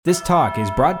This talk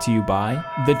is brought to you by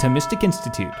the Thomistic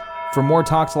Institute. For more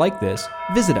talks like this,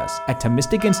 visit us at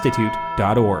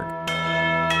ThomisticInstitute.org.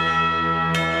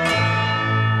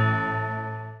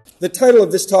 The title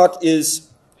of this talk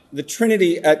is The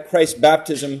Trinity at Christ's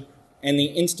Baptism and the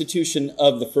Institution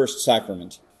of the First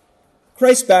Sacrament.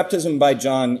 Christ's baptism by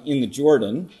John in the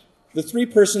Jordan, the three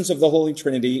persons of the Holy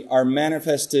Trinity are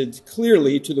manifested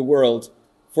clearly to the world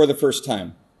for the first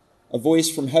time. A voice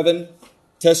from heaven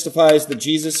testifies that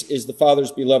Jesus is the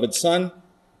Father's beloved Son,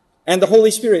 and the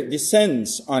Holy Spirit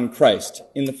descends on Christ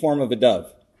in the form of a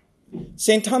dove.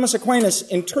 St. Thomas Aquinas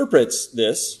interprets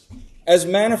this as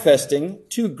manifesting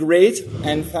two great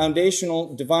and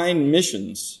foundational divine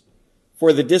missions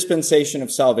for the dispensation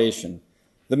of salvation: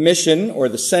 the mission or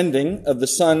the sending of the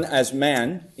Son as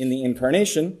man in the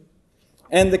Incarnation,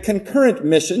 and the concurrent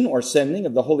mission or sending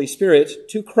of the Holy Spirit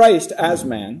to Christ as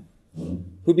man,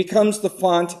 who becomes the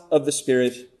font of the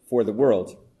Spirit for the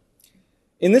world.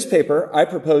 In this paper, I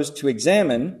propose to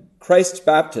examine Christ's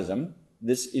baptism,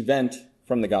 this event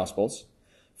from the Gospels,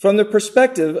 from the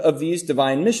perspective of these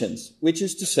divine missions, which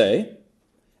is to say,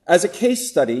 as a case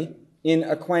study in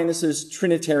Aquinas'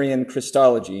 Trinitarian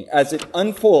Christology, as it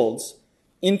unfolds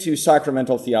into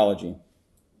sacramental theology.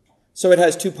 So it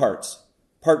has two parts.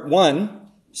 Part one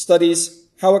studies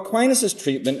how Aquinas'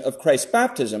 treatment of Christ's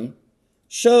baptism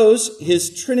shows his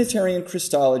Trinitarian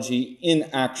Christology in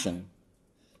action.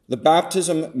 The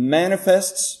baptism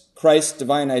manifests Christ's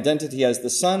divine identity as the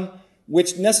Son,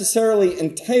 which necessarily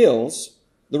entails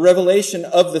the revelation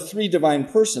of the three divine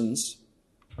persons,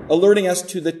 alerting us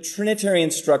to the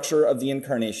Trinitarian structure of the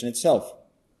Incarnation itself.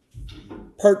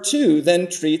 Part two then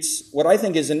treats what I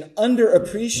think is an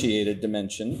underappreciated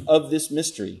dimension of this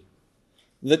mystery: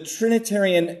 the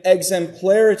Trinitarian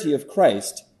exemplarity of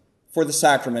Christ for the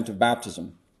sacrament of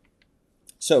baptism.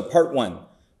 So, part one,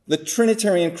 the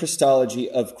Trinitarian Christology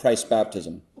of Christ's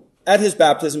baptism. At his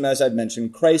baptism, as I've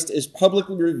mentioned, Christ is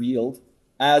publicly revealed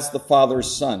as the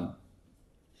Father's Son.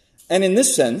 And in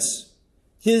this sense,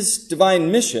 his divine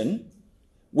mission,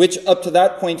 which up to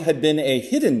that point had been a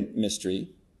hidden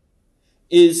mystery,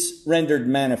 is rendered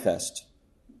manifest.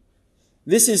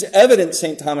 This is evident,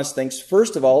 St. Thomas thinks,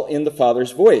 first of all, in the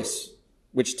Father's voice,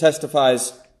 which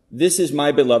testifies, "This is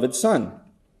my beloved Son."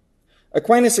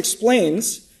 Aquinas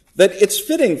explains that it's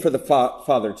fitting for the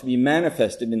Father to be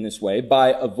manifested in this way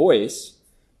by a voice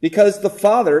because the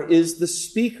Father is the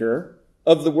speaker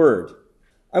of the Word.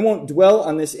 I won't dwell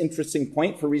on this interesting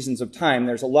point for reasons of time.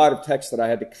 There's a lot of text that I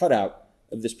had to cut out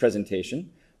of this presentation,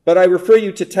 but I refer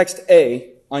you to text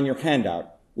A on your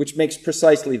handout, which makes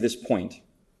precisely this point.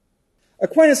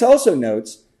 Aquinas also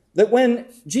notes that when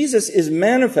Jesus is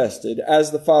manifested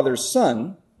as the Father's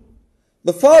Son,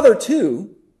 the Father,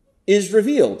 too, is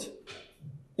revealed.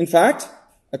 In fact,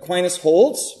 Aquinas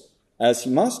holds, as he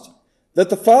must,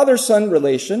 that the Father-Son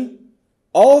relation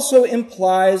also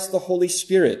implies the Holy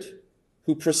Spirit,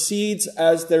 who proceeds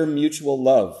as their mutual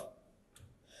love.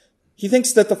 He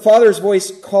thinks that the Father's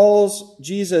voice calls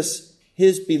Jesus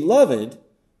his beloved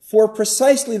for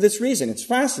precisely this reason. It's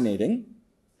fascinating.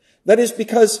 That is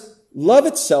because love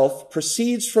itself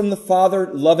proceeds from the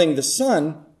Father loving the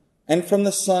Son and from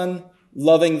the Son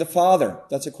loving the Father.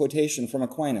 That's a quotation from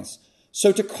Aquinas.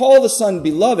 So to call the Son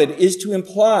beloved is to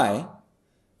imply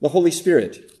the Holy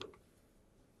Spirit.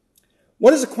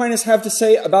 What does Aquinas have to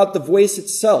say about the voice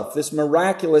itself, this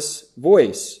miraculous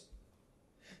voice?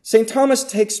 St. Thomas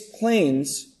takes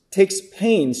pains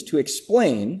to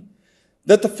explain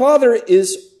that the Father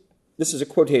is, this is a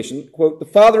quotation, quote, "The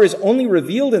Father is only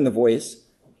revealed in the voice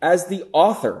as the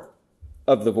author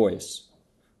of the voice,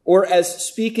 or as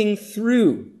speaking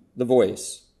through the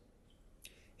voice."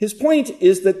 His point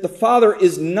is that the Father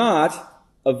is not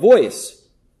a voice.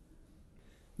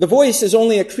 The voice is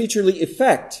only a creaturely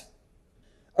effect.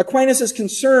 Aquinas'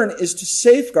 concern is to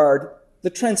safeguard the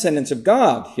transcendence of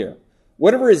God here.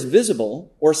 Whatever is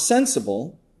visible or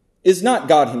sensible is not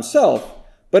God himself,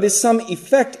 but is some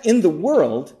effect in the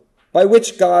world by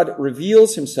which God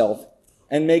reveals himself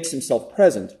and makes himself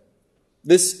present.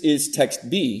 This is text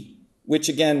B, which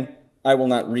again, I will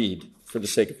not read for the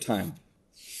sake of time.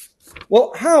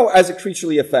 Well, how, as a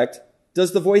creaturely effect,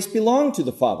 does the voice belong to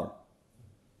the Father?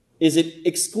 Is it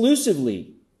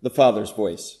exclusively the Father's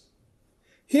voice?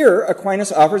 Here,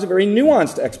 Aquinas offers a very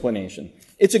nuanced explanation.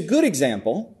 It's a good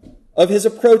example of his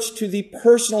approach to the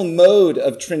personal mode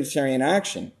of Trinitarian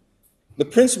action, the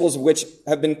principles of which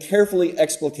have been carefully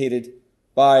explicated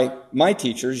by my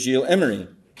teacher, Gilles Emery.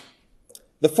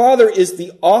 The Father is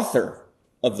the author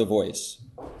of the voice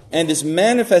and is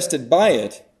manifested by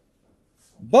it,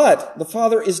 but the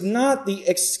Father is not the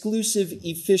exclusive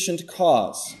efficient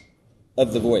cause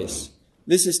of the voice.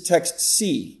 This is text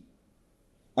C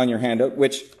on your handout,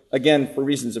 which, again, for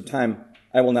reasons of time,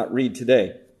 I will not read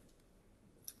today.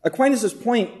 Aquinas'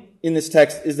 point in this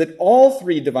text is that all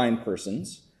three divine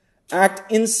persons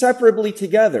act inseparably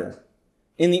together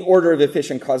in the order of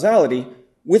efficient causality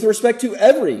with respect to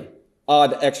every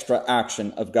odd extra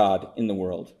action of God in the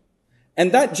world.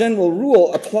 And that general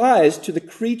rule applies to the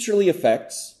creaturely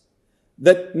effects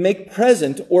that make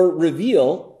present or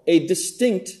reveal a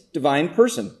distinct divine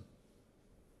person.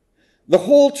 The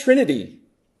whole Trinity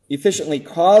efficiently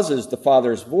causes the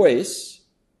Father's voice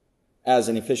as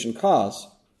an efficient cause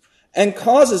and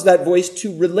causes that voice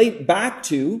to relate back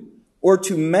to or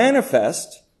to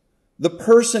manifest the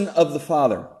person of the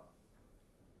Father.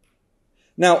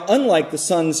 Now, unlike the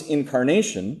Son's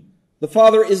incarnation, the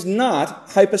Father is not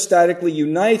hypostatically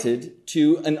united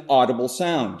to an audible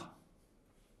sound.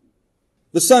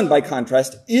 The Son, by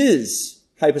contrast, is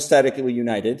hypostatically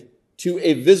united to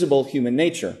a visible human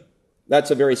nature.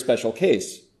 That's a very special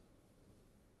case.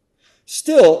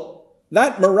 Still,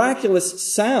 that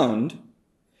miraculous sound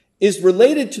is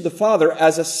related to the Father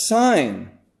as a sign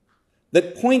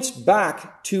that points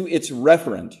back to its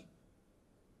referent.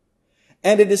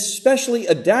 And it is specially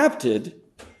adapted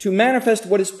to manifest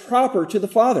what is proper to the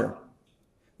Father.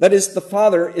 That is, the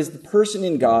Father is the person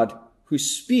in God who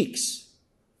speaks,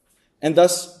 and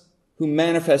thus who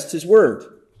manifests his word.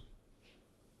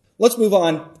 Let's move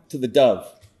on to the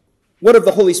dove. What of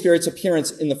the Holy Spirit's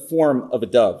appearance in the form of a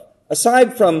dove?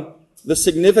 Aside from the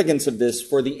significance of this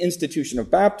for the institution of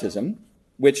baptism,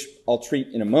 which I'll treat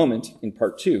in a moment in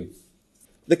part 2,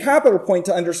 the capital point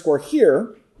to underscore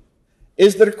here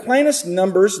is that Aquinas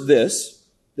numbers this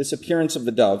appearance of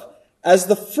the dove, as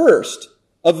the first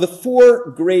of the 4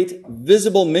 great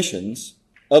visible missions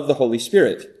of the Holy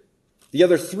Spirit. The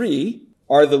other 3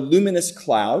 are the luminous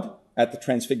cloud at the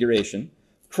Transfiguration,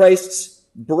 Christ's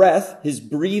breath, his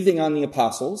breathing on the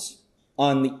apostles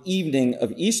on the evening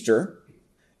of Easter,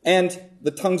 and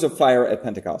the tongues of fire at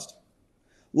Pentecost.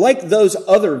 Like those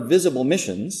other visible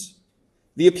missions,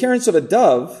 the appearance of a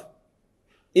dove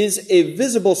is a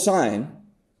visible sign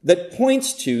that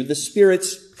points to the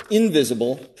Spirit's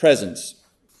invisible presence.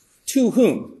 To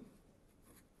whom?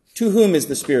 To whom is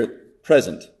the Spirit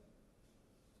present?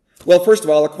 Well, first of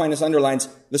all, Aquinas underlines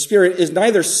the Spirit is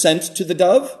neither sent to the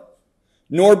dove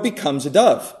nor becomes a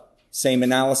dove. Same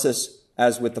analysis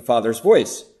as with the Father's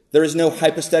voice. There is no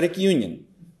hypostatic union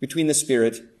between the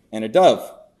Spirit and a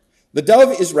dove. The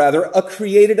dove is rather a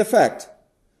created effect,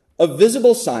 a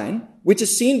visible sign which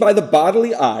is seen by the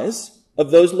bodily eyes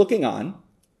of those looking on,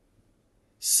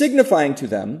 signifying to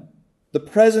them the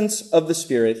presence of the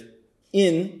Spirit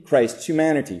in Christ's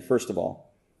humanity, first of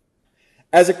all.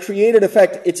 As a created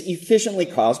effect, it's efficiently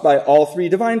caused by all 3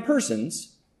 divine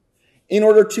persons in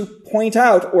order to point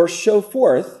out or show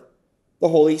forth the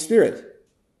Holy Spirit.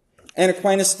 And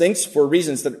Aquinas thinks, for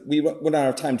reasons that we don't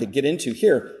have time to get into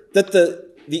here, that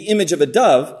the image of a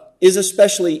dove is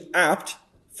especially apt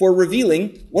for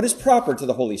revealing what is proper to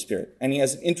the Holy Spirit. And he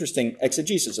has an interesting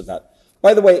exegesis of that.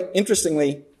 By the way,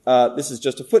 interestingly, this is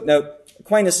just a footnote,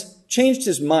 Aquinas changed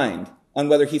his mind on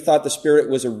whether he thought the Spirit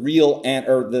was a real,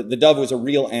 or the dove was a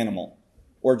real animal,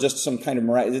 or just some kind of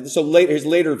miraculous. So his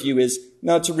later view is,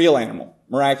 no, it's a real animal,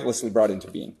 miraculously brought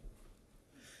into being.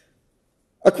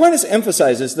 Aquinas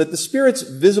emphasizes that the Spirit's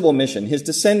visible mission, his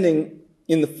descending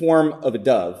in the form of a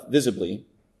dove, visibly,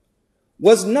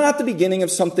 was not the beginning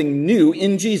of something new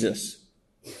in Jesus,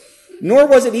 nor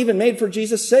was it even made for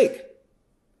Jesus' sake.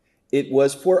 It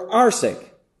was for our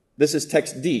sake. This is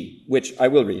text D, which I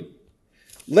will read.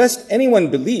 Lest anyone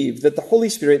believe that the Holy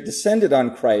Spirit descended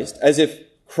on Christ as if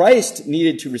Christ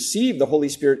needed to receive the Holy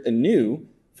Spirit anew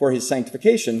for his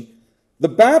sanctification, the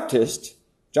Baptist,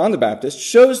 John the Baptist,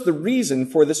 shows the reason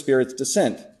for the Spirit's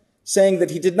descent, saying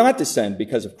that he did not descend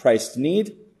because of Christ's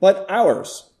need, but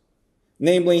ours,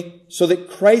 namely, so that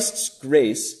Christ's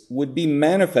grace would be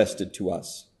manifested to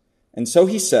us. And so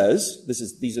he says,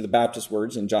 these are the Baptist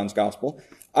words in John's Gospel,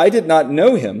 I did not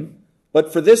know him,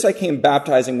 but for this I came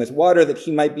baptizing with water that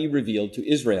he might be revealed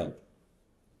to Israel.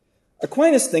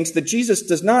 Aquinas thinks that Jesus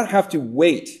does not have to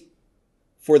wait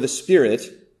for the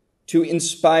Spirit to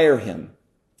inspire him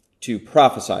to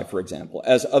prophesy, for example,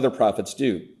 as other prophets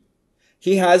do.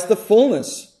 He has the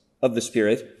fullness of the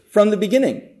Spirit from the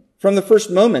beginning, from the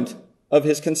first moment of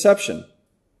his conception.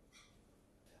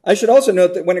 I should also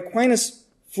note that when Aquinas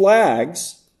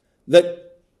flags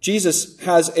that Jesus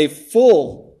has a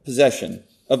full possession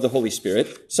of the Holy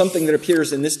Spirit, something that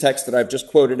appears in this text that I've just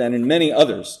quoted and in many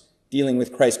others dealing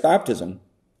with Christ's baptism,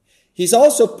 he's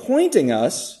also pointing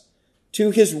us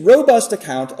to his robust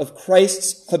account of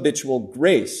Christ's habitual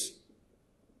grace.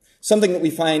 something that we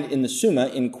find in the Summa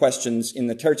in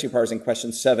the Tertia Pars in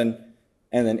questions 7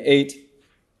 and then 8.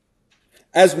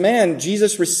 As man,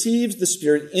 Jesus receives the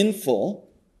Spirit in full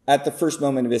at the first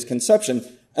moment of his conception,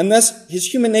 and thus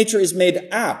his human nature is made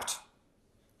apt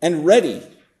and ready,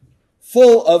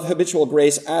 full of habitual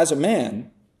grace as a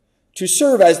man, to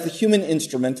serve as the human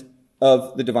instrument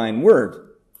of the divine word.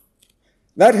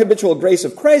 That habitual grace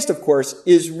of Christ, of course,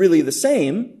 is really the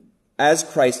same as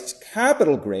Christ's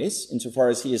capital grace, insofar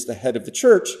as he is the head of the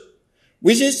church,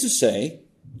 which is to say,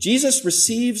 Jesus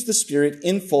receives the Spirit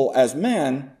in full as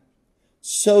man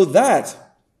so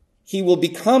that he will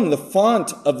become the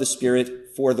font of the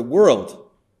Spirit for the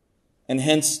world, and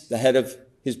hence the head of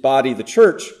his body, the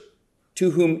church,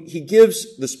 to whom he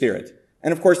gives the Spirit.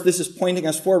 And of course, this is pointing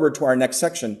us forward to our next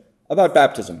section about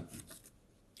baptism.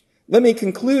 Let me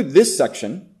conclude this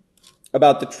section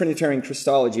about the Trinitarian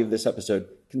Christology of this episode,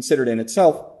 considered in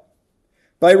itself,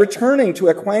 by returning to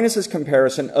Aquinas'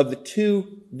 comparison of the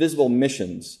two visible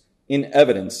missions in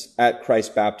evidence at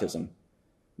Christ's baptism,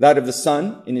 that of the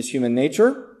Son in his human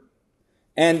nature,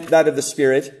 and that of the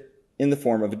Spirit in the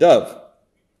form of a dove.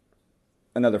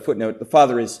 Another footnote, the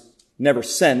Father is never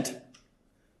sent,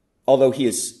 although he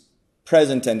is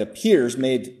present and appears,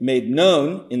 made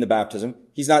known in the baptism.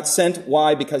 He's not sent.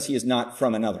 Why? Because he is not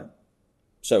from another.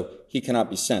 So he cannot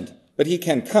be sent. But he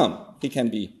can come. He can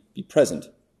be present.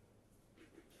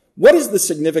 What is the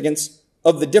significance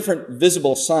of the different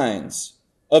visible signs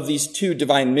of these two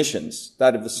divine missions,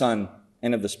 that of the Son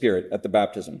and of the Spirit at the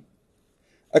baptism?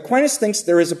 Aquinas thinks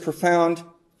there is a profound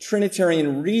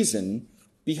Trinitarian reason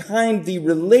behind the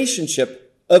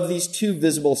relationship of these two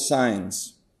visible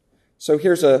signs. So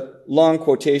here's a long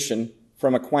quotation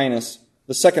from Aquinas,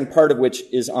 the second part of which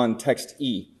is on text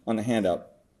E on the handout.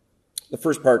 The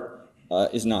first part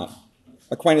is not.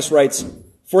 Aquinas writes,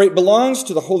 "For it belongs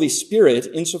to the Holy Spirit,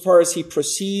 insofar as he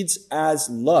proceeds as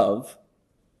love,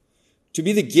 to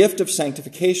be the gift of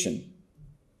sanctification.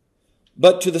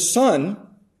 But to the Son,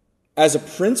 as a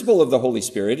principle of the Holy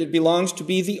Spirit, it belongs to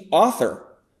be the author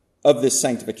of this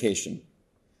sanctification.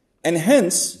 And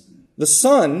hence, the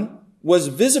Son was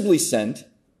visibly sent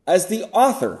as the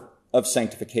author of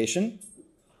sanctification,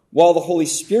 while the Holy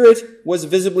Spirit was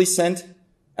visibly sent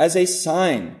as a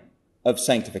sign of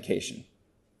sanctification."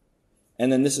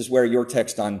 And then this is where your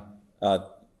text on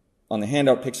the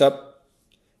handout picks up.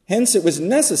 "Hence it was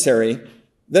necessary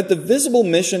that the visible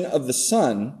mission of the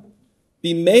Son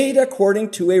be made according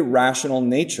to a rational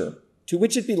nature, to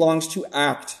which it belongs to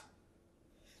act,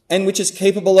 and which is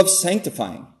capable of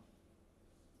sanctifying.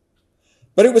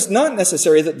 But it was not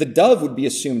necessary that the dove would be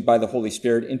assumed by the Holy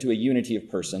Spirit into a unity of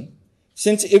person,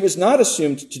 since it was not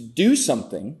assumed to do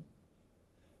something,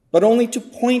 but only to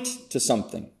point to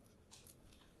something."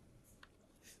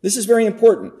 This is very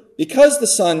important. Because the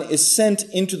Son is sent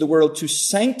into the world to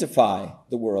sanctify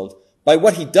the world by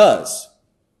what he does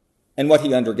and what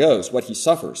he undergoes, what he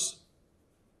suffers,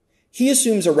 he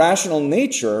assumes a rational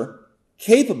nature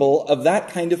capable of that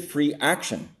kind of free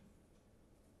action.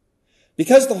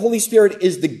 Because the Holy Spirit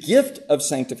is the gift of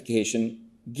sanctification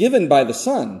given by the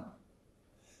Son,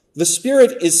 the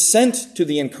Spirit is sent to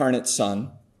the incarnate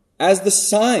Son as the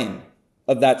sign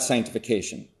of that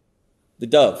sanctification, the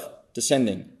dove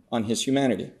descending on his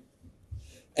humanity.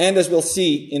 And as we'll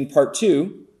see in part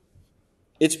 2,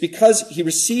 it's because he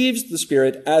receives the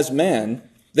Spirit as man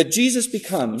that Jesus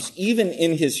becomes, even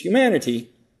in his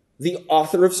humanity, the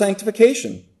author of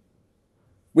sanctification,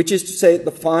 which is to say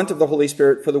the font of the Holy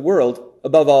Spirit for the world,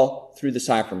 above all through the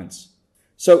sacraments.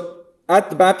 So at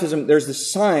the baptism, there's the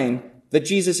sign that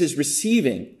Jesus has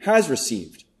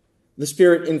received the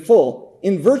Spirit in full,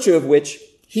 in virtue of which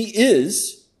he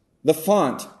is the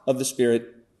font of the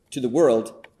Spirit to the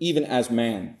world, even as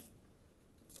man.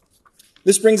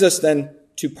 This brings us then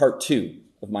to part 2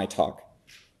 of my talk.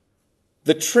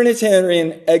 The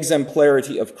Trinitarian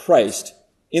exemplarity of Christ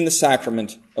in the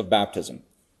sacrament of baptism.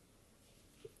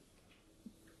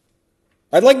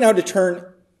 I'd like now to turn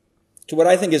to what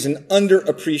I think is an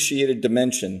underappreciated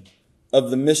dimension of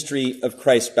the mystery of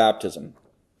Christ's baptism.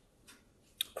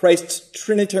 Christ's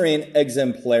Trinitarian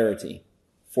exemplarity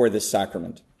for this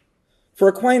sacrament. For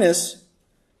Aquinas,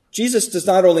 Jesus does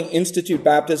not only institute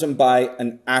baptism by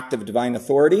an act of divine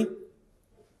authority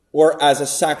or as a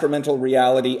sacramental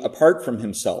reality apart from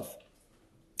himself.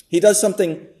 He does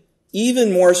something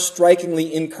even more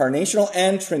strikingly incarnational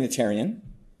and Trinitarian,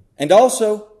 and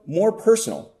also more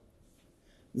personal.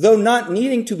 Though not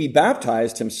needing to be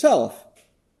baptized himself,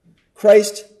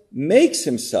 Christ makes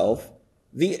himself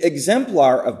the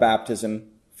exemplar of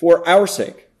baptism for our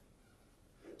sake,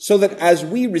 so that as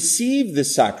we receive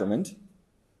this sacrament,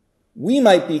 we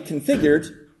might be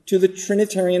configured to the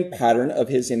Trinitarian pattern of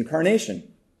his incarnation.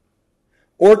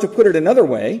 Or to put it another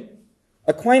way,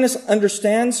 Aquinas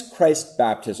understands Christ's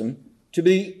baptism to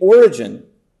be the origin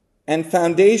and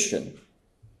foundation,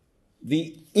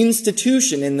 the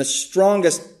institution in the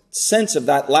strongest sense of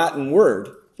that Latin word,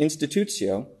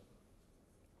 institutio,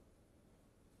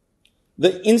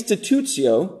 the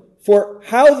institutio for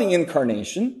how the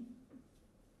incarnation,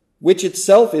 which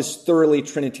itself is thoroughly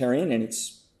Trinitarian in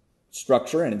its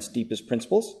structure and its deepest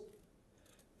principles,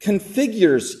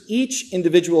 configures each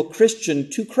individual Christian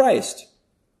to Christ,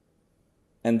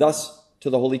 and thus to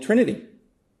the Holy Trinity.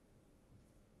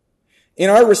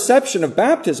 In our reception of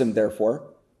baptism,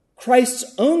 therefore,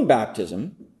 Christ's own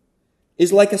baptism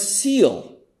is like a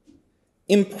seal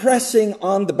impressing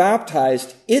on the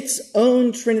baptized its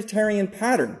own Trinitarian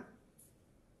pattern.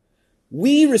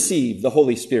 We receive the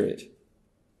Holy Spirit,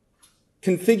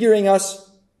 configuring us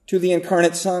to the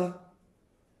incarnate Son,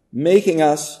 making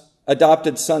us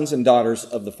adopted sons and daughters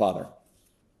of the Father.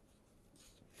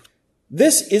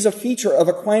 This is a feature of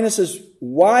Aquinas'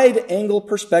 wide-angle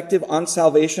perspective on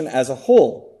salvation as a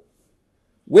whole,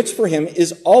 which for him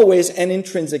is always and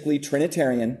intrinsically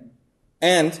Trinitarian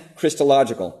and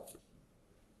Christological,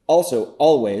 also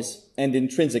always and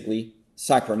intrinsically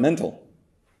sacramental.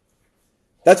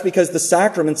 That's because the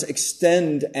sacraments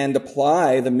extend and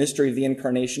apply the mystery of the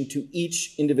incarnation to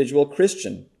each individual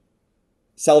Christian.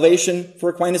 Salvation for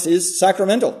Aquinas is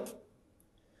sacramental.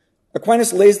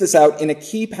 Aquinas lays this out in a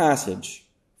key passage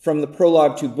from the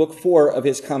prologue to Book 4 of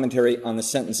his commentary on the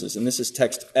sentences, and this is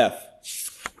text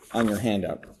F on your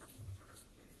handout.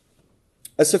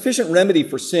 A sufficient remedy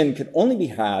for sin can only be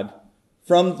had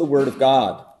from the Word of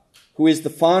God, who is the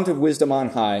font of wisdom on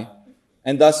high,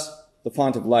 and thus the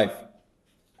font of life.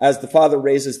 As the Father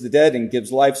raises the dead and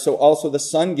gives life, so also the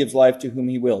Son gives life to whom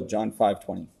he will, John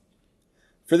 5:20.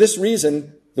 For this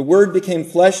reason, the Word became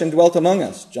flesh and dwelt among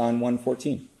us, John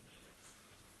 1:14.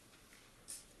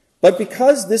 But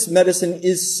because this medicine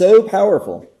is so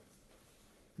powerful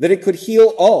that it could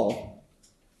heal all,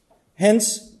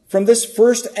 hence, from this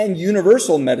first and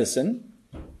universal medicine,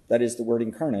 that is the Word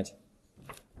incarnate,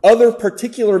 other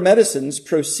particular medicines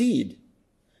proceed,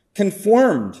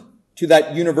 conformed to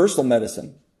that universal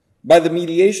medicine, by the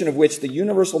mediation of which the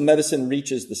universal medicine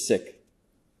reaches the sick.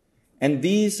 And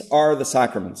these are the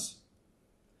sacraments.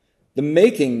 The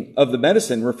making of the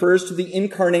medicine refers to the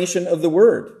incarnation of the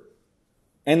Word,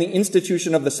 and the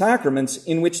institution of the sacraments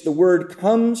in which the Word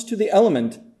comes to the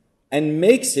element and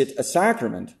makes it a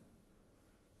sacrament,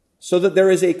 so that there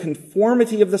is a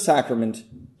conformity of the sacrament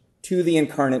to the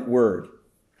incarnate Word.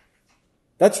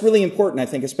 That's really important, I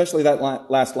think, especially that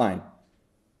last line.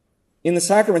 In the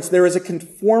sacraments, there is a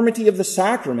conformity of the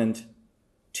sacrament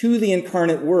to the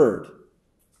incarnate Word.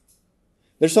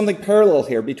 There's something parallel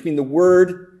here between the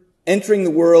Word entering the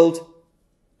world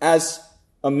as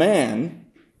a man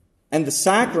and the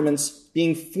sacraments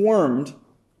being formed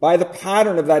by the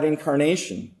pattern of that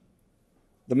incarnation,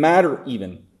 the matter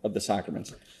even of the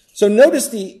sacraments. So notice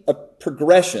the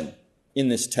progression in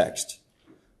this text.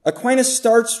 Aquinas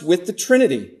starts with the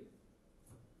Trinity,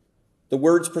 the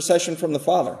Word's procession from the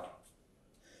Father.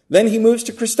 Then he moves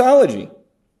to Christology,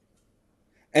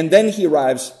 and then he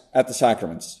arrives at the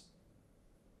sacraments.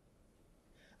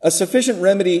 A sufficient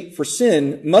remedy for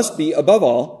sin must be, above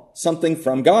all, something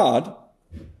from God,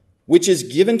 which is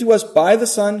given to us by the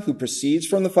Son, who proceeds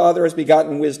from the Father as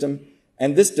begotten wisdom,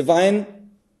 and this divine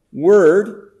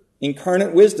Word,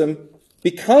 incarnate wisdom,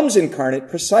 becomes incarnate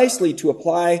precisely to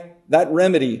apply that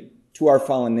remedy to our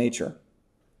fallen nature.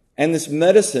 And this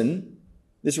medicine,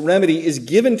 this remedy, is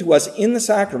given to us in the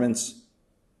sacraments,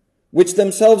 which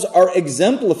themselves are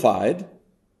exemplified,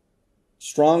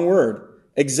 strong word,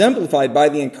 exemplified by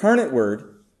the incarnate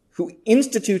Word, who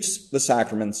institutes the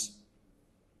sacraments,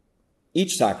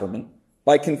 each sacrament,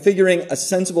 by configuring a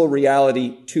sensible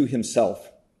reality to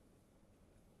himself.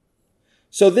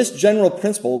 So this general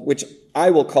principle, which I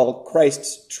will call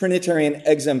Christ's Trinitarian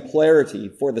exemplarity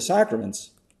for the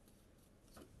sacraments,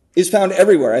 is found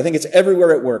everywhere. I think it's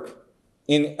everywhere at work,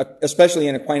 especially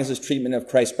in Aquinas' treatment of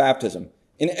Christ's baptism.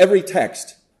 In every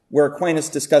text where Aquinas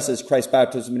discusses Christ's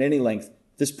baptism at any length,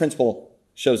 this principle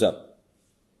shows up.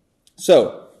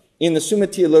 So, in the Summa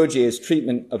Theologiae's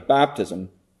treatment of baptism,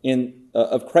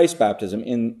 of Christ's baptism,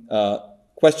 in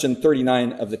question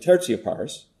 39 of the Tertia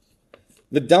Pars,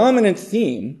 the dominant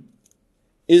theme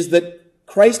is that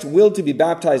Christ willed to be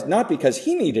baptized not because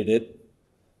he needed it,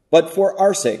 but for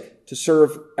our sake, to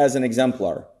serve as an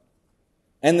exemplar.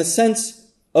 And the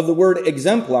sense of the word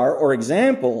exemplar or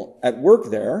example at work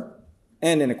there,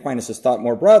 and in Aquinas' thought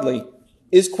more broadly,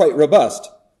 is quite robust.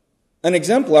 An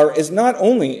exemplar is not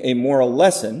only a moral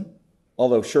lesson,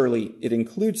 although surely it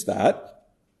includes that.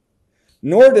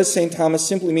 Nor does St. Thomas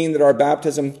simply mean that our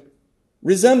baptism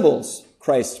resembles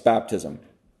Christ's baptism,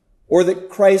 or that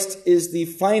Christ is the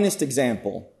finest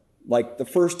example, like the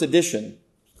first edition,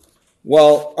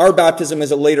 while our baptism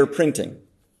is a later printing.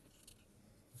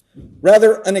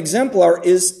 Rather, an exemplar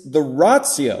is the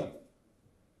ratio,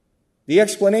 the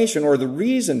explanation or the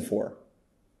reason for,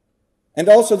 and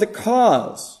also the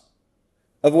cause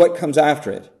of what comes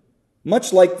after it.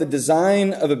 Much like the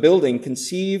design of a building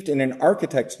conceived in an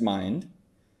architect's mind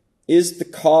is the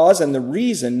cause and the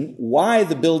reason why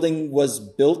the building was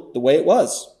built the way it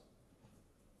was.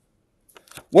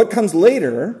 What comes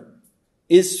later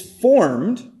is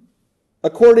formed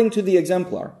according to the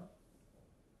exemplar.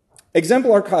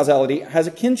 Exemplar causality has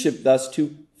a kinship thus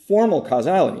to formal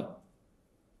causality.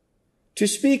 To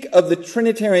speak of the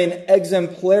Trinitarian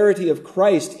exemplarity of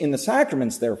Christ in the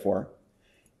sacraments, therefore,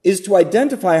 is to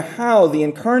identify how the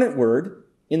incarnate Word,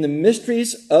 in the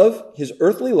mysteries of his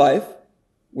earthly life,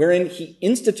 wherein he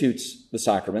institutes the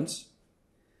sacraments,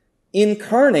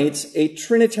 incarnates a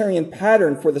Trinitarian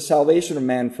pattern for the salvation of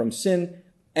man from sin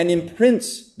and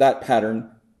imprints that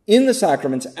pattern in the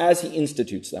sacraments as he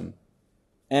institutes them,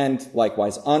 and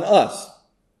likewise on us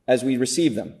as we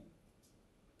receive them.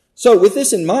 So with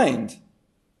this in mind,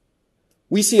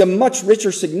 we see a much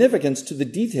richer significance to the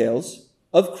details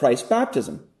of Christ's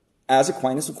baptism, as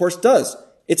Aquinas, of course, does.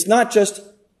 It's not just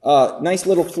a nice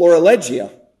little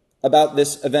florilegia about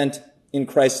this event in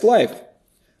Christ's life.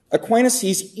 Aquinas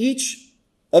sees each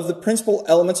of the principal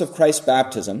elements of Christ's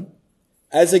baptism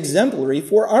as exemplary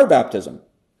for our baptism.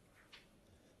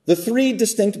 The three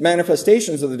distinct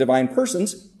manifestations of the divine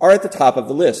persons are at the top of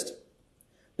the list,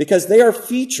 because they are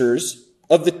features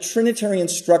of the Trinitarian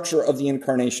structure of the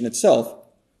incarnation itself,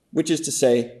 which is to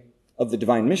say, of the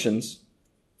divine missions,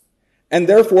 and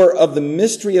therefore of the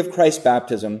mystery of Christ's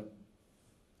baptism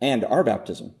and our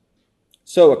baptism.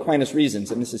 So Aquinas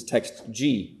reasons, and this is text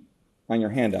G on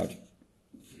your handout.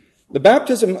 The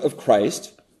baptism of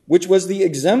Christ, which was the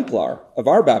exemplar of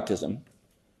our baptism,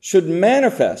 should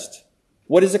manifest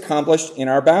what is accomplished in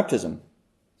our baptism.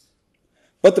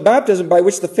 But the baptism by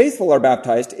which the faithful are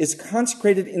baptized is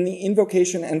consecrated in the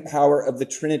invocation and power of the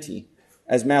Trinity,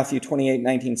 as Matthew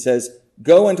 28:19 says,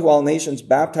 "Go into all nations,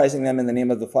 baptizing them in the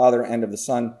name of the Father and of the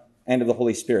Son and of the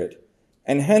Holy Spirit."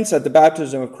 And hence, at the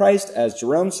baptism of Christ, as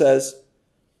Jerome says,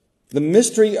 the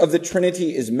mystery of the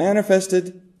Trinity is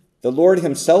manifested. The Lord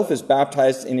himself is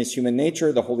baptized in his human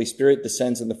nature. The Holy Spirit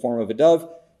descends in the form of a dove,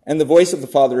 and the voice of the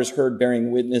Father is heard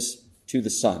bearing witness to the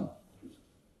Son.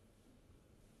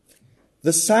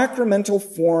 The sacramental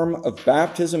form of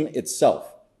baptism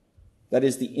itself, that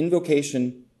is the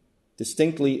invocation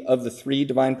distinctly of the three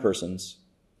divine persons,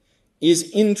 is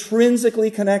intrinsically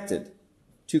connected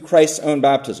to Christ's own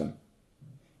baptism,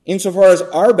 insofar as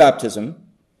our baptism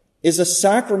is a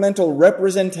sacramental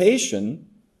representation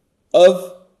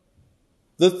of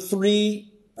the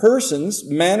three persons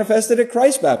manifested at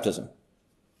Christ's baptism.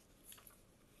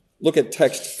 Look at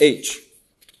text H,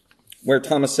 where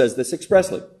Thomas says this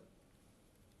expressly.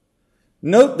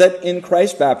 Note that in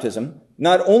Christ's baptism,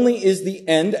 not only is the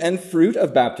end and fruit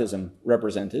of baptism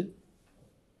represented,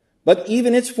 but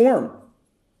even its form,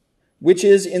 which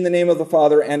is in the name of the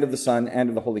Father and of the Son and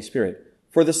of the Holy Spirit.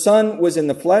 For the Son was in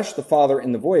the flesh, the Father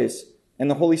in the voice, and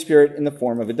the Holy Spirit in the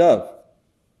form of a dove.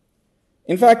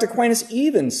 In fact, Aquinas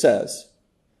even says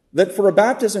that for a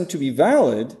baptism to be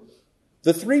valid,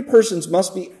 the three persons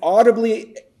must be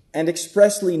audibly and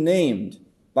expressly named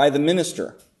by the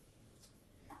minister.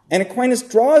 And Aquinas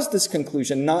draws this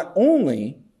conclusion not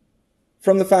only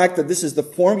from the fact that this is the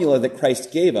formula that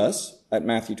Christ gave us at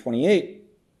Matthew 28,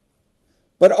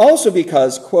 but also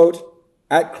because, quote,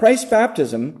 at Christ's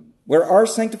baptism, where our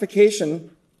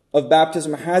sanctification of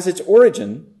baptism has its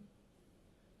origin,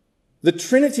 the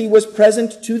Trinity was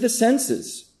present to the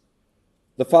senses,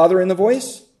 the Father in the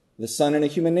voice, the Son in a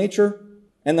human nature,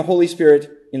 and the Holy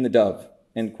Spirit in the dove,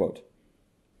 end quote.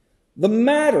 The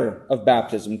matter of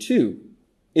baptism, too,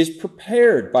 is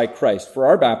prepared by Christ for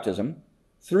our baptism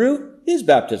through his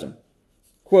baptism.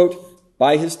 Quote,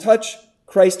 by his touch,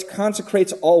 Christ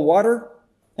consecrates all water,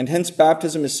 and hence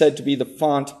baptism is said to be the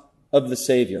font of the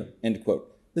Savior, end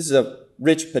quote. This is a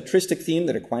rich patristic theme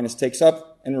that Aquinas takes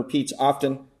up and repeats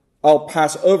often. I'll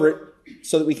pass over it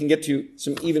so that we can get to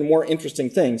some even more interesting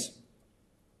things.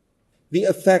 The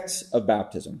effects of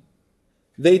baptism.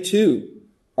 They, too,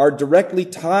 are directly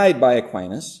tied by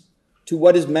Aquinas to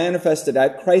what is manifested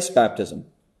at Christ's baptism.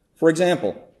 For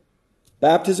example,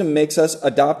 baptism makes us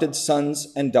adopted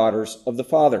sons and daughters of the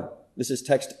Father. This is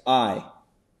text I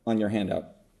on your handout.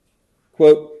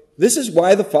 Quote, this is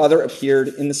why the Father appeared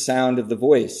in the sound of the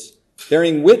voice,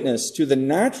 bearing witness to the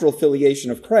natural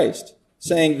filiation of Christ,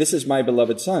 saying, "This is my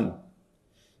beloved Son."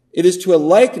 It is to a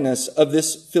likeness of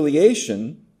this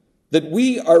filiation that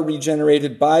we are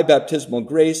regenerated by baptismal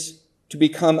grace to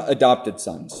become adopted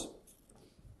sons.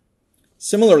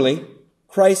 Similarly,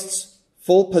 Christ's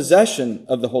full possession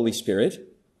of the Holy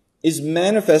Spirit is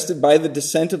manifested by the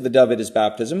descent of the dove at his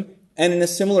baptism, and in a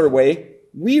similar way,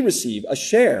 we receive a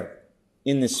share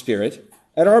in this Spirit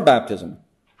at our baptism.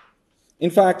 In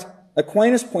fact,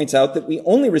 Aquinas points out that we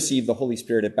only receive the Holy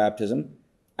Spirit at baptism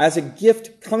as a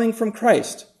gift coming from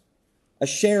Christ, a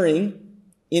sharing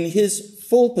in his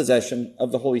full possession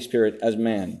of the Holy Spirit as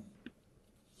man.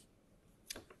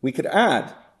 We could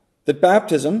add that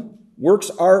baptism works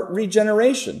our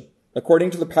regeneration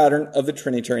according to the pattern of the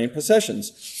Trinitarian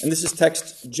processions. And this is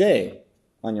text J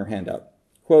on your handout.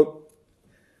 Quote,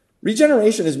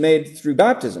 "Regeneration is made through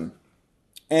baptism,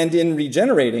 and in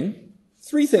regenerating,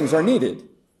 three things are needed: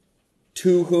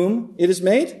 to whom it is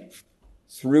made,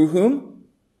 through whom,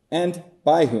 and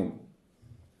by whom.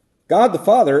 God the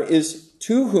Father is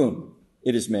to whom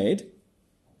it is made.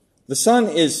 The Son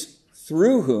is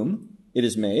through whom it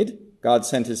is made. God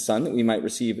sent his Son that we might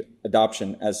receive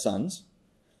adoption as sons.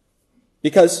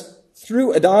 Because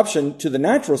through adoption to the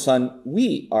natural Son,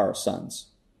 we are sons.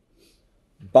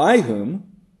 By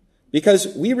whom?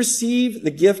 Because we receive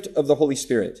the gift of the Holy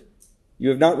Spirit. You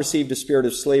have not received a spirit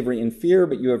of slavery in fear,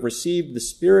 but you have received the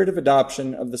spirit of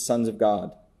adoption of the sons of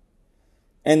God.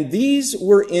 And these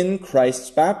were in Christ's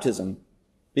baptism,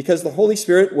 because the Holy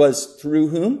Spirit was through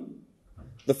whom?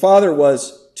 The Father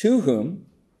was to whom?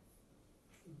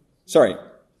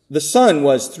 The Son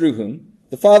was through whom?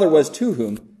 The Father was to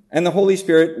whom? And the Holy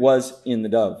Spirit was in the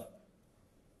dove.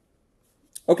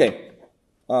 Okay,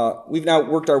 we've now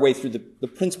worked our way through the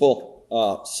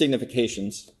principal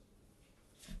significations.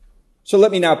 So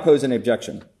let me now pose an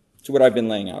objection to what I've been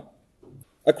laying out.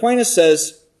 Aquinas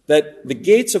says that the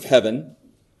gates of heaven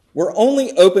were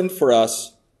only opened for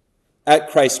us at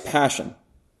Christ's passion.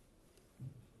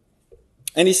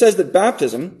 And he says that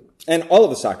baptism and all of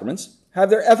the sacraments have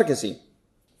their efficacy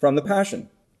from the passion.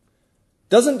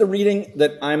 Doesn't the reading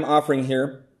that I'm offering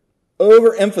here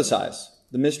overemphasize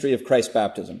the mystery of Christ's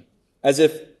baptism, as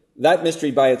if that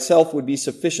mystery by itself would be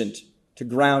sufficient to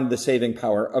ground the saving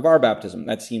power of our baptism?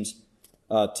 That seems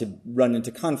to run into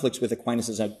conflicts with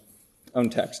Aquinas' own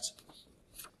texts.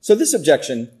 So this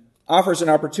objection offers an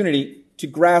opportunity to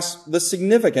grasp the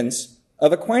significance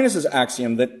of Aquinas'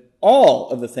 axiom that all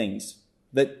of the things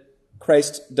that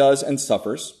Christ does and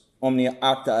suffers, omnia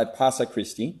acta et passa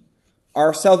Christi,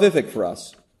 are salvific for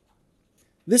us.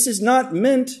 This is not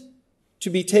meant to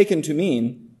be taken to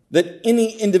mean that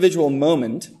any individual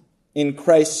moment in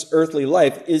Christ's earthly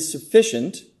life is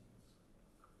sufficient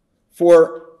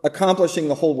for accomplishing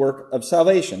the whole work of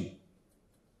salvation.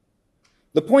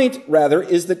 The point, rather,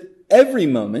 is that every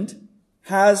moment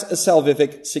has a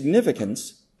salvific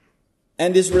significance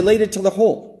and is related to the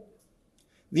whole.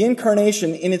 The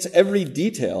incarnation in its every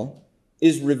detail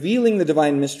is revealing the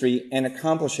divine mystery and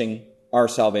accomplishing our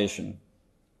salvation.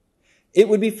 It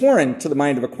would be foreign to the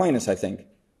mind of Aquinas, I think,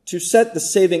 to set the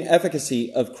saving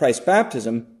efficacy of Christ's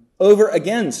baptism over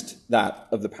against that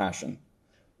of the Passion.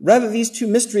 Rather, these two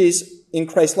mysteries in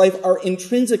Christ's life are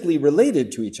intrinsically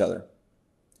related to each other.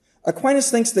 Aquinas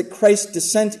thinks that Christ's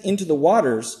descent into the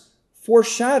waters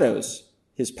foreshadows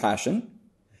his Passion,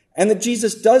 and that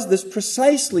Jesus does this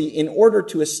precisely in order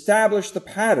to establish the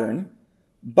pattern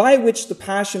by which the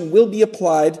Passion will be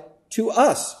applied to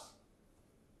us.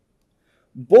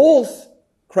 Both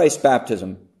Christ's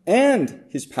baptism and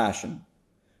his Passion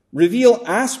reveal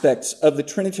aspects of the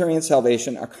Trinitarian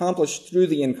salvation accomplished through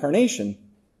the incarnation,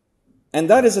 and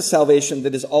that is a salvation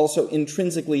that is also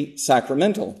intrinsically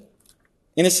sacramental.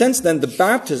 In a sense, then, the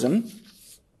baptism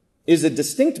is a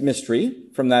distinct mystery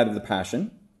from that of the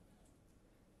Passion,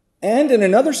 and in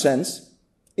another sense,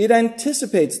 it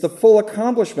anticipates the full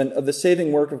accomplishment of the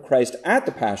saving work of Christ at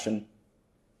the Passion,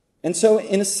 and so,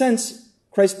 in a sense,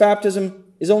 Christ's baptism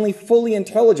is only fully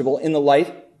intelligible in the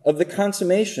light of the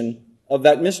consummation of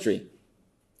that mystery.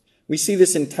 We see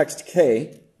this in text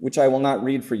K, which I will not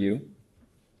read for you.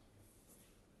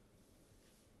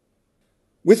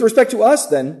 With respect to us,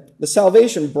 then, the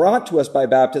salvation brought to us by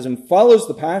baptism follows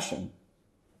the Passion,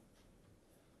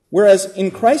 whereas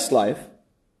in Christ's life,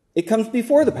 it comes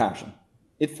before the Passion.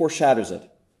 It foreshadows it.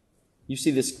 You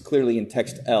see this clearly in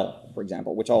text L, for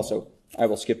example, which also I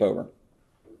will skip over.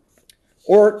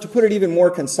 Or, to put it even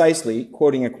more concisely,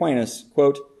 quoting Aquinas,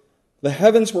 quote, "The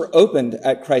heavens were opened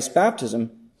at Christ's baptism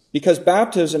because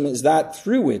baptism is that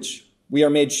through which we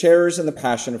are made sharers in the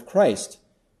passion of Christ,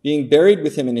 being buried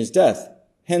with him in his death.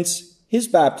 Hence, his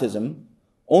baptism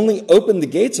only opened the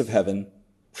gates of heaven,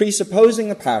 presupposing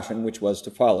the passion which was to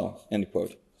follow, end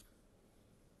quote.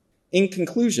 In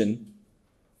conclusion,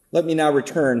 let me now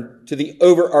return to the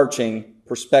overarching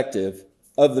perspective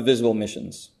of the visible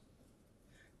missions.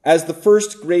 As the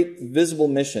first great visible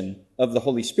mission of the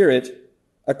Holy Spirit,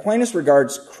 Aquinas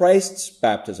regards Christ's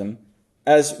baptism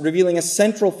as revealing a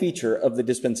central feature of the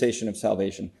dispensation of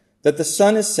salvation, that the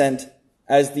Son is sent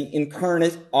as the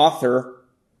incarnate author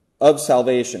of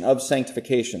salvation, of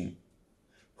sanctification,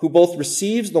 who both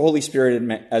receives the Holy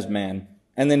Spirit as man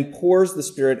and then pours the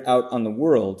Spirit out on the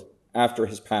world after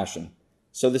his passion.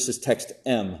 So this is text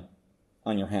M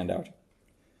on your handout.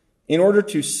 In order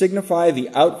to signify the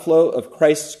outflow of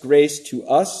Christ's grace to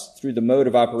us through the mode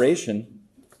of operation,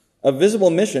 a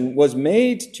visible mission was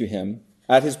made to him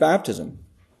at his baptism.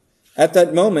 At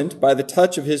that moment, by the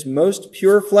touch of his most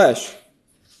pure flesh,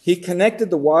 he connected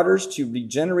the waters to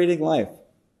regenerating life,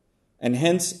 and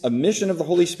hence a mission of the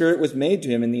Holy Spirit was made to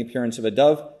him in the appearance of a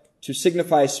dove to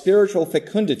signify spiritual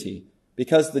fecundity,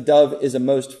 because the dove is a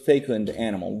most fecund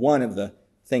animal. One of the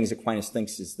things Aquinas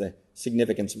thinks is the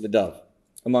significance of the dove,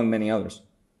 among many others.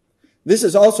 This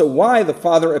is also why the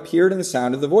Father appeared in the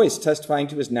sound of the voice, testifying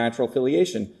to his natural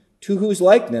filiation, to whose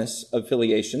likeness of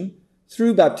filiation,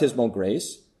 through baptismal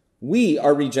grace, we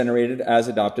are regenerated as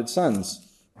adopted sons.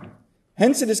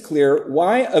 Hence it is clear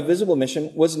why a visible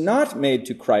mission was not made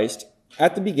to Christ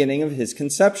at the beginning of his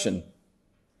conception.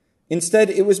 Instead,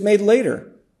 it was made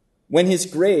later, when his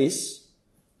grace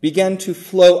began to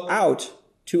flow out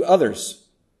to others.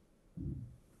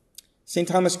 St.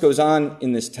 Thomas goes on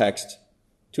in this text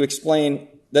to explain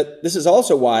that this is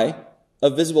also why a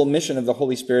visible mission of the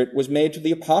Holy Spirit was made to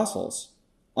the apostles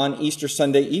on Easter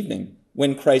Sunday evening,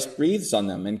 when Christ breathes on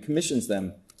them and commissions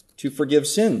them to forgive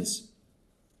sins.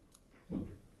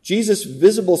 Jesus'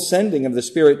 visible sending of the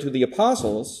Spirit to the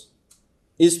apostles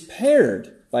is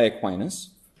paired by Aquinas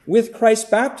with Christ's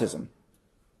baptism,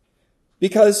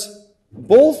 because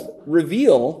both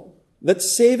reveal that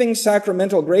saving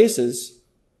sacramental graces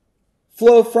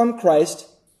flow from Christ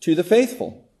to the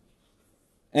faithful,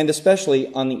 and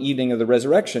especially on the evening of the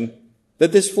resurrection,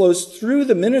 that this flows through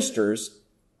the ministers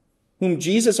whom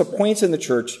Jesus appoints in the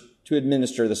church to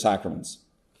administer the sacraments.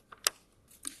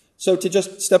 So to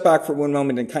just step back for one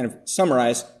moment and kind of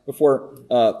summarize before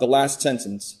the last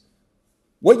sentence,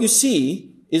 what you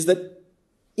see is that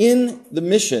in the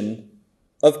mission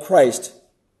of Christ,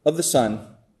 of the Son,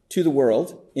 to the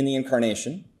world in the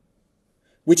incarnation,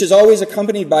 which is always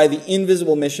accompanied by the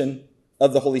invisible mission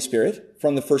of the Holy Spirit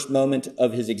from the first moment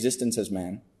of his existence as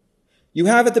man, you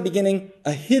have at the beginning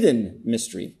a hidden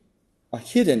mystery, a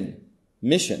hidden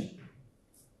mission.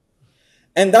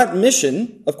 And that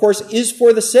mission, of course, is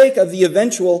for the sake of the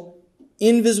eventual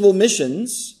invisible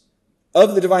missions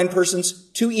of the divine persons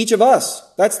to each of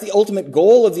us. That's the ultimate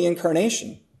goal of the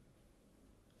incarnation.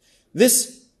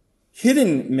 This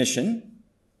hidden mission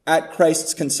at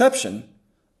Christ's conception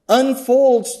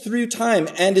unfolds through time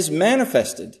and is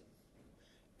manifested.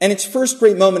 And its first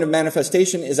great moment of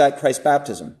manifestation is at Christ's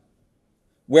baptism,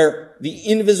 where the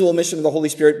invisible mission of the Holy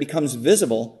Spirit becomes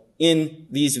visible in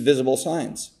these visible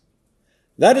signs.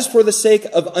 That is for the sake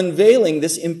of unveiling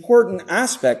this important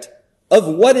aspect of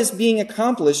what is being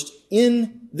accomplished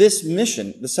in this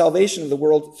mission, the salvation of the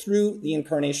world through the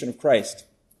incarnation of Christ.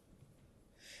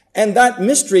 And that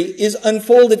mystery is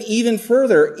unfolded even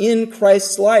further in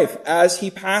Christ's life as he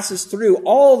passes through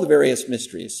all the various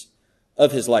mysteries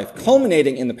of his life,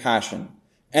 culminating in the passion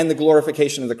and the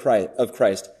glorification of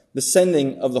Christ, the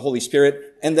sending of the Holy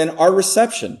Spirit, and then our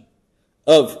reception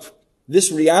of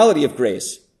this reality of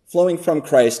grace flowing from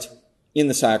Christ in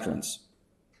the sacraments.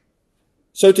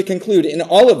 So to conclude, in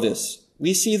all of this,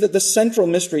 we see that the central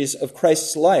mysteries of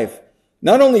Christ's life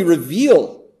not only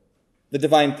reveal the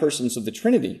divine persons of the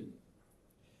Trinity,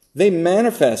 they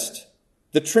manifest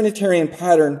the Trinitarian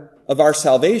pattern of our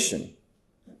salvation,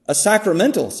 a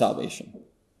sacramental salvation,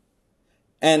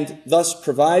 and thus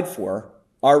provide for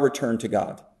our return to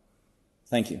God.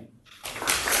 Thank you.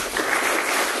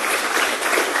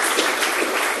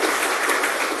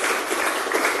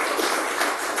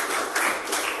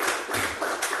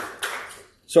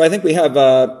 So I think we have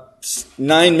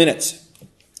 9 minutes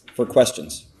for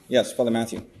questions. Yes, Father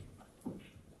Matthew.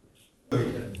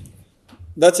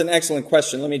 That's an excellent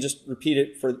question. Let me just repeat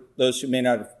it for those who may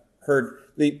not have heard.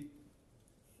 The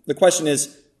question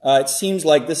is, it seems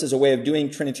like this is a way of doing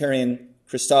Trinitarian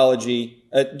Christology,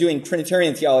 doing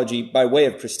Trinitarian theology by way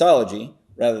of Christology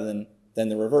rather than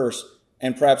the reverse,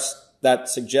 and perhaps that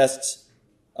suggests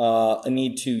a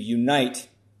need to unite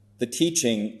the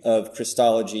teaching of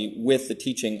Christology with the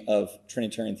teaching of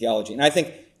Trinitarian theology. And I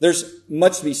think there's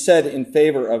much to be said in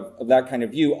favor of that kind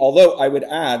of view, although I would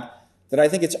add that I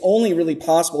think it's only really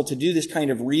possible to do this kind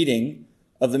of reading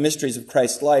of the mysteries of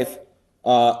Christ's life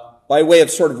by way of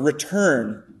sort of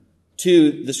return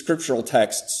to the scriptural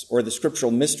texts or the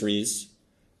scriptural mysteries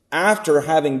after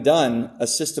having done the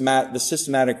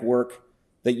systematic work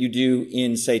that you do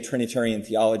in, say, Trinitarian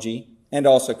theology and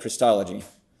also Christology.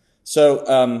 So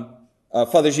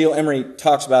Father Gilles Emery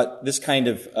talks about this kind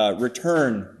of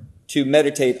return to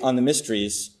meditate on the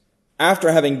mysteries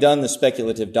after having done the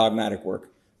speculative dogmatic work.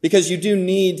 Because you do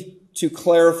need to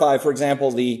clarify, for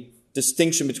example, the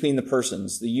distinction between the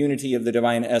persons, the unity of the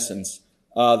divine essence,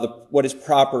 what is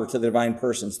proper to the divine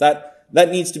persons. That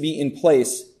needs to be in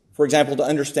place, for example, to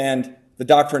understand the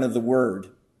doctrine of the Word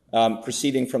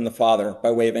proceeding from the Father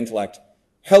by way of intellect.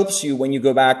 Helps you when you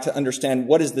go back to understand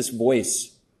what is this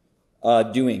voice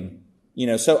doing.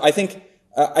 So I think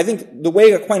the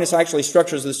way Aquinas actually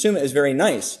structures the Summa is very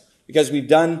nice, because we've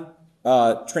done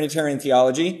Trinitarian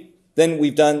theology, then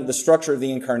we've done the structure of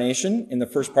the Incarnation in the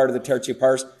first part of the Tertia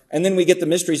Pars, and then we get the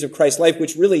mysteries of Christ's life,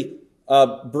 which really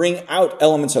bring out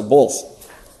elements of both.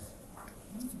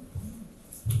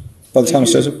 Father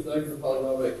Thomas Joseph? Thank you, Father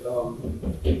Novak.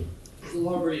 There's a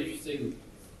lot of very interesting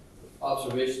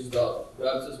observations about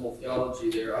baptismal theology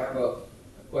there. I have a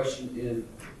question in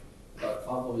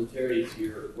complementary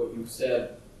to what you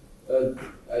said, and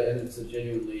it's a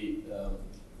genuinely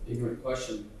ignorant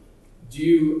question. Do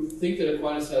you think that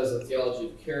Aquinas has a theology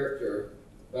of character,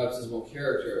 baptismal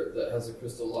character, that has a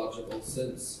Christological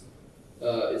sense?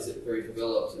 Is it very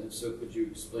developed? And if so, could you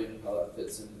explain how that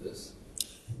fits into this?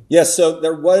 Yes, so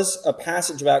there was a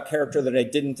passage about character that I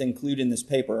didn't include in this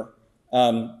paper,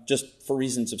 just for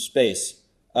reasons of space.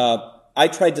 I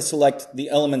tried to select the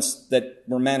elements that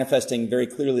were manifesting very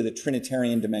clearly the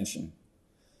Trinitarian dimension.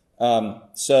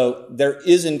 So there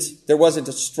wasn't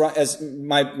as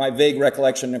my vague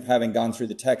recollection of having gone through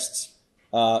the texts,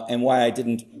 and why I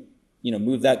didn't,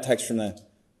 move that text from the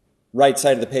right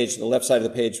side of the page to the left side of the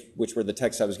page, which were the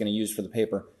texts I was going to use for the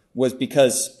paper, was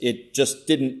because it just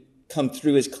didn't come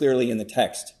through as clearly in the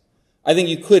text. I think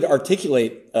you could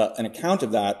articulate an account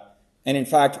of that. And in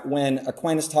fact, when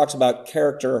Aquinas talks about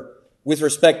character with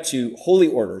respect to holy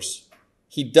orders,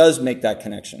 he does make that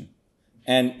connection.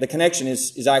 And the connection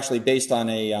is actually based on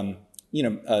a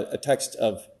text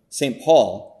of St.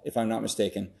 Paul, if I'm not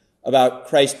mistaken, about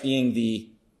Christ being the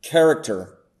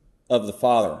character of the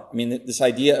Father. I mean, this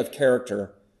idea of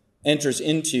character enters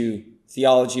into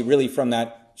theology really from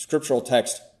that scriptural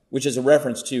text, which is a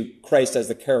reference to Christ as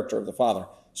the character of the Father.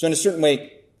 So in a certain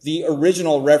way, the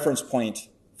original reference point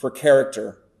for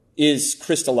character is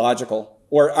Christological,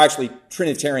 or actually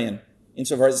Trinitarian,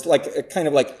 insofar as it's like kind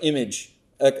of like image.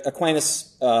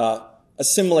 Aquinas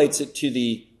assimilates it to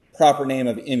the proper name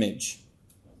of image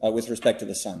with respect to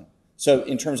the Son. So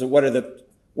in terms of what are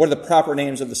the proper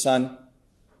names of the Son?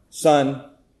 Son,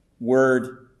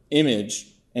 Word,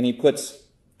 image, and he puts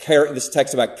this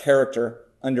text about character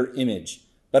under image.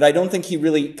 But I don't think he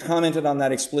really commented on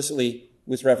that explicitly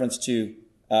with reference to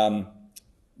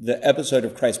the episode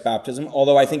of Christ's baptism,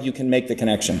 although I think you can make the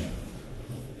connection.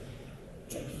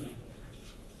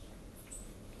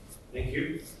 Thank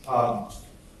you.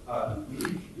 Do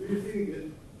you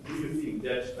think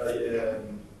that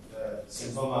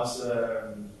St. Thomas'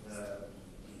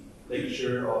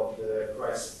 lecture of the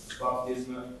Christ's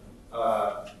baptism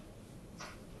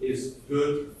is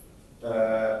good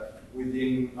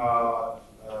within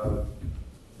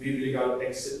biblical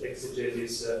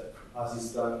exegesis as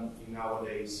is done in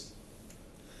nowadays?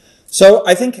 So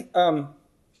I think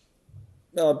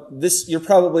you're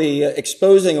probably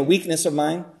exposing a weakness of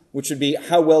mine, which would be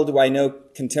how well do I know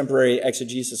contemporary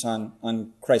exegesis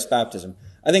on Christ's baptism.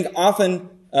 I think often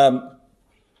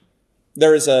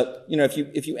there is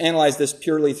if you analyze this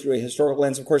purely through a historical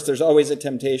lens, of course, there's always a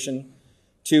temptation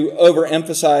to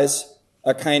overemphasize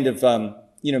a kind of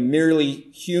merely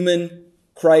human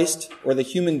Christ or the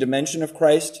human dimension of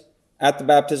Christ at the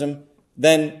baptism,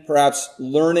 then perhaps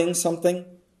learning something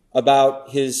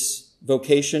about his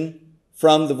vocation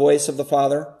from the voice of the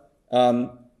Father,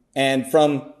 and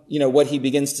from what he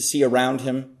begins to see around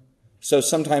him. So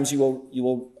sometimes you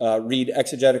will read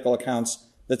exegetical accounts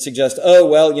that suggest,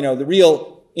 the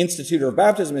real institutor of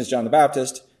baptism is John the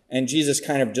Baptist, and Jesus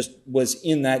kind of just was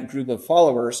in that group of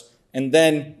followers, and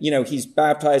then he's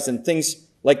baptized, and things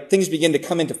begin to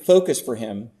come into focus for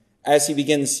him as he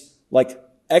begins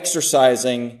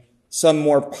exercising some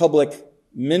more public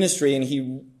ministry, and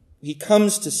he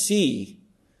comes to see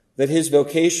that his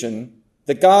vocation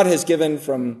that God has given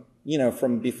from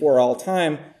before all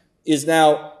time is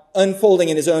now unfolding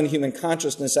in his own human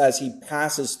consciousness as he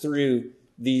passes through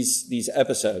these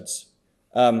episodes.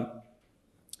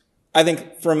 I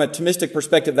think from a Thomistic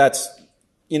perspective, that's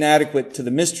inadequate to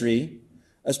the mystery,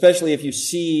 especially if you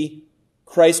see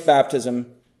Christ's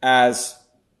baptism as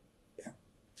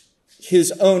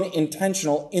his own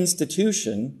intentional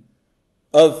institution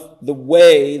of the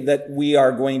way that we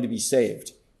are going to be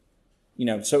saved.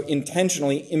 So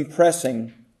intentionally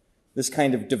impressing this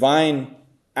kind of divine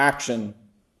action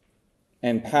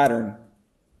and pattern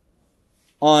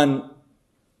on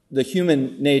the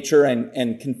human nature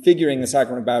and configuring the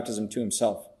sacrament of baptism to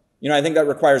himself. I think that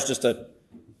requires just a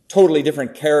totally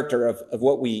different character of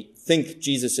what we think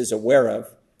Jesus is aware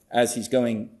of as he's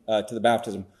going to the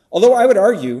baptism. Although I would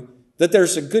argue that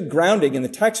there's a good grounding in the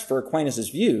text for Aquinas'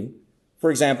 view. For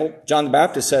example, John the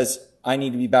Baptist says, I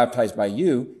need to be baptized by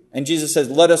you. And Jesus says,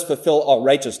 let us fulfill all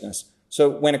righteousness. So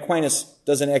when Aquinas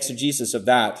does an exegesis of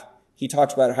that, he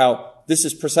talks about how this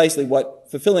is precisely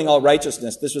what fulfilling all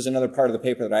righteousness, this was another part of the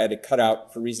paper that I had to cut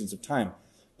out for reasons of time.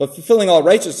 But fulfilling all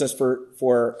righteousness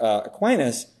for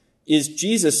Aquinas is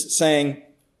Jesus saying,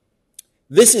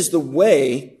 this is the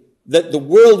way that the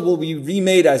world will be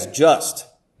remade as just.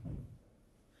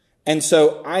 And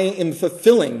so I am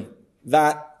fulfilling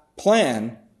that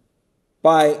plan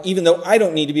by, even though I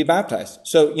don't need to be baptized.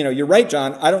 So, you're right,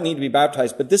 John, I don't need to be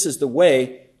baptized, but this is the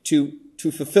way to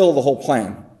fulfill the whole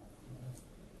plan.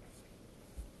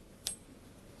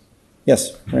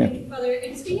 Yes, Maria. Thank you, Father.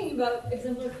 In speaking about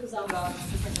exemplification,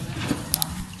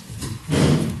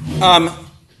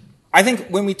 I think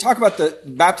when we talk about the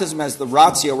baptism as the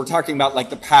ratio, we're talking about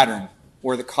like the pattern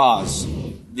or the cause,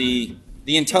 the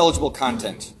intelligible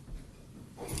content.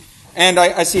 And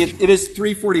I see it is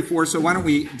 3:44, so why don't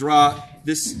we draw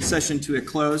this session to a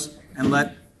close and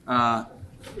let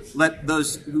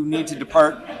those who need to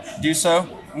depart do so.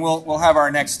 And we'll have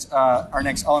our next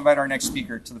I'll invite our next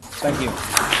speaker to the. Thank you.